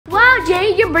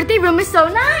Jannie, your birthday room is so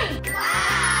nice.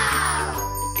 Wow!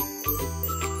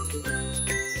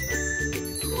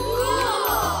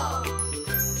 Cool!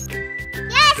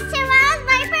 Yes, tomorrow's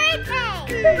my birthday!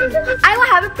 I will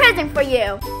have a present for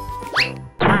you.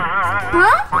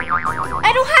 Huh?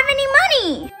 I don't have any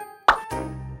money.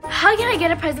 How can I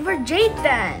get a present for Jade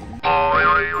then?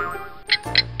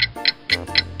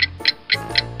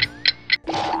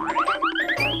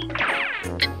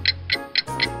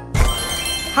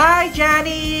 Hi,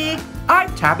 Jannie!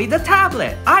 I'm Tabby the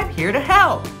Tablet. I'm here to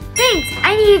help. Thanks,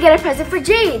 I need to get a present for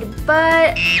Jade,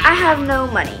 but I have no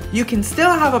money. You can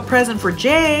still have a present for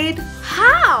Jade.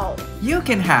 How? You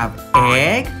can have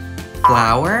egg,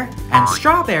 flour, and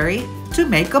strawberry to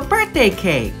make a birthday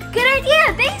cake. Good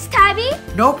idea, thanks, Tabby.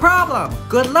 No problem.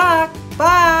 Good luck.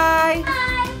 Bye.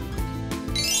 Bye.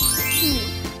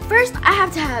 First, I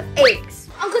have to have eggs.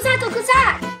 Uncle Zach, Uncle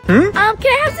Zach. Can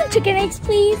I have some chicken eggs,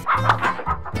 please?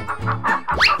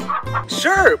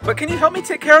 Sure, but can you help me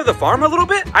take care of the farm a little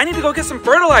bit? I need to go get some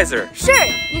fertilizer. Sure,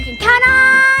 you can count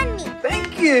on me.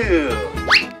 Thank you.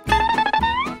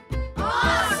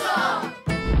 Awesome!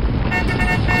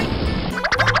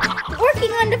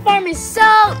 Working on the farm is so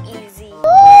easy.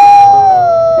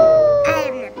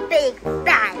 I'm a big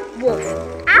bad wolf.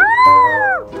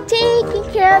 Ow! Taking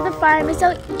care of the farm is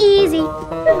so easy.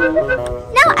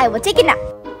 Now I will take a nap.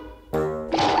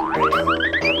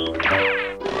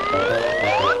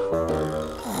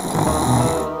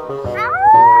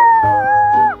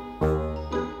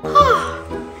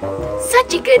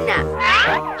 Such a good nap.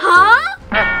 Huh?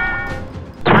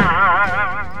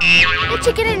 The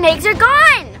chicken and eggs are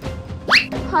gone.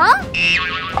 Huh?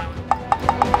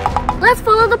 Let's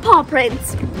follow the paw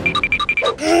prints.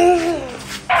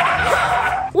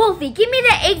 Wolfie, give me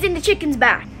the eggs and the chickens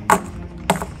back.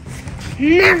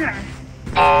 Never!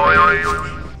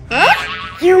 Huh?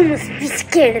 You must be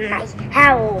scared of my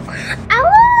howl. Ow!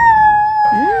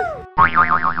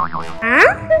 Huh?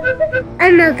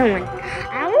 Another one.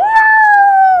 Ow!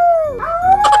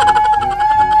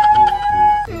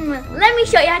 Let me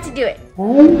show you how to do it.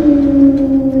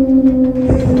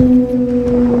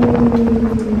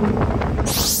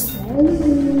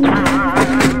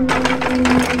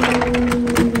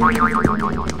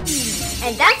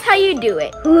 And that's how you do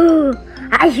it. Ooh,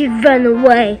 I should run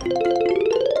away.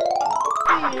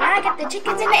 Now I got the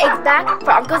chickens and the eggs back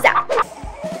for Uncle Zach.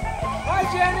 Hi,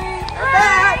 Jannie.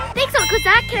 Hi. Thanks, Uncle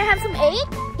Zach. Can I have some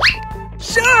eggs?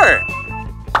 Sure.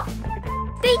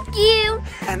 Thank you.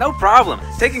 No problem.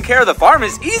 Taking care of the farm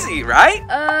is easy, right?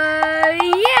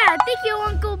 Yeah. Thank you,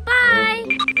 Uncle. Bye.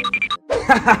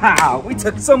 We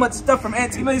took so much stuff from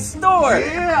Auntie May's store.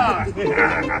 Yeah.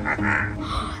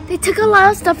 They took a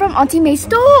lot of stuff from Auntie May's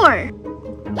store.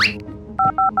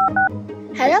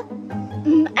 Hello?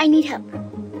 I need help.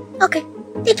 Okay.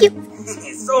 Thank you.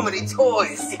 So many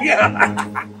toys.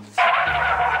 Yeah.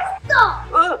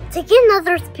 Stop! Taking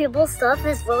other people's stuff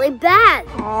is really bad.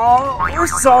 Oh, we're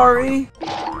sorry.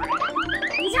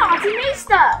 These are Auntie May's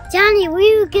stuff. Jannie, will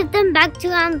you give them back to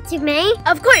Auntie May?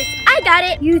 Of course. I got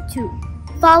it. You two,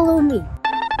 follow me.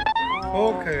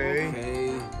 Okay.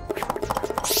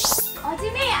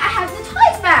 Auntie May, I have the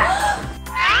toys back.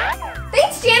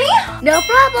 Thanks, Jannie. No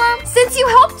problem. Since you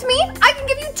helped me, I can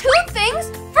give you 2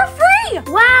 things for free!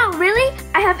 Wow, really?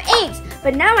 I have eggs,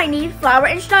 but now I need flour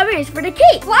and strawberries for the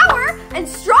cake. Flour and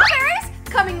strawberries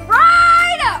coming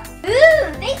right up!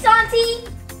 Ooh, thanks, Auntie.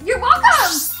 You're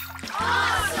welcome!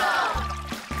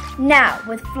 Awesome! Now,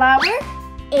 with flour,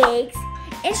 eggs,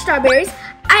 and strawberries,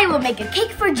 I will make a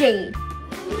cake for Jade.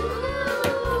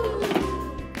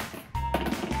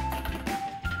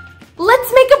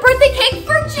 Let's make a birthday cake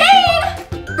for Jade!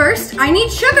 First, I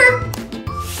need sugar,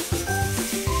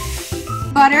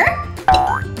 butter,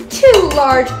 2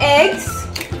 large eggs,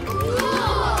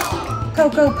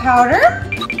 cocoa powder,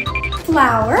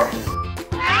 flour,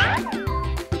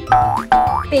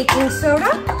 baking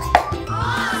soda,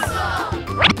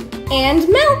 and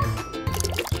milk.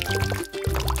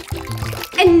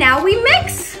 And now we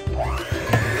mix.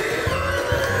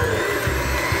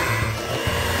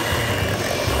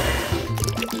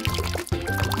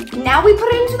 Now we put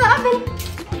it into the oven.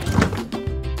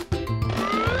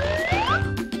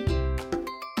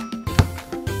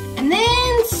 And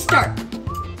then start.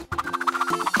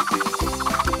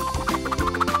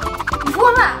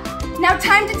 Voila! Now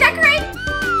time to decorate.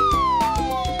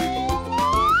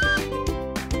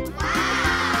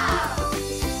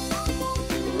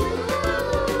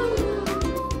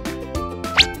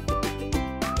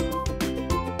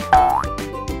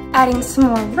 Adding some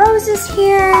more roses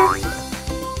here.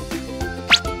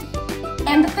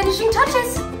 And the finishing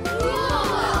touches.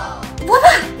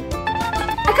 Voila!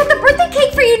 I got the birthday cake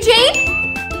you, Jade.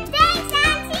 Thanks,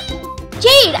 Auntie.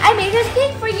 Jade, I made this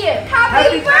cake for you.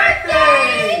 Happy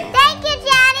birthday! Thank you,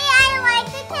 Jannie. I like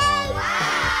the cake.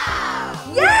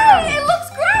 Wow. Yay! It looks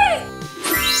great!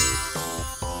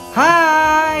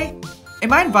 Hi!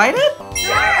 Am I invited?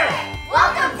 Sure!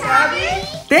 Welcome, Tabby!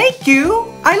 Thank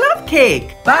you! I love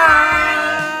cake! Bye!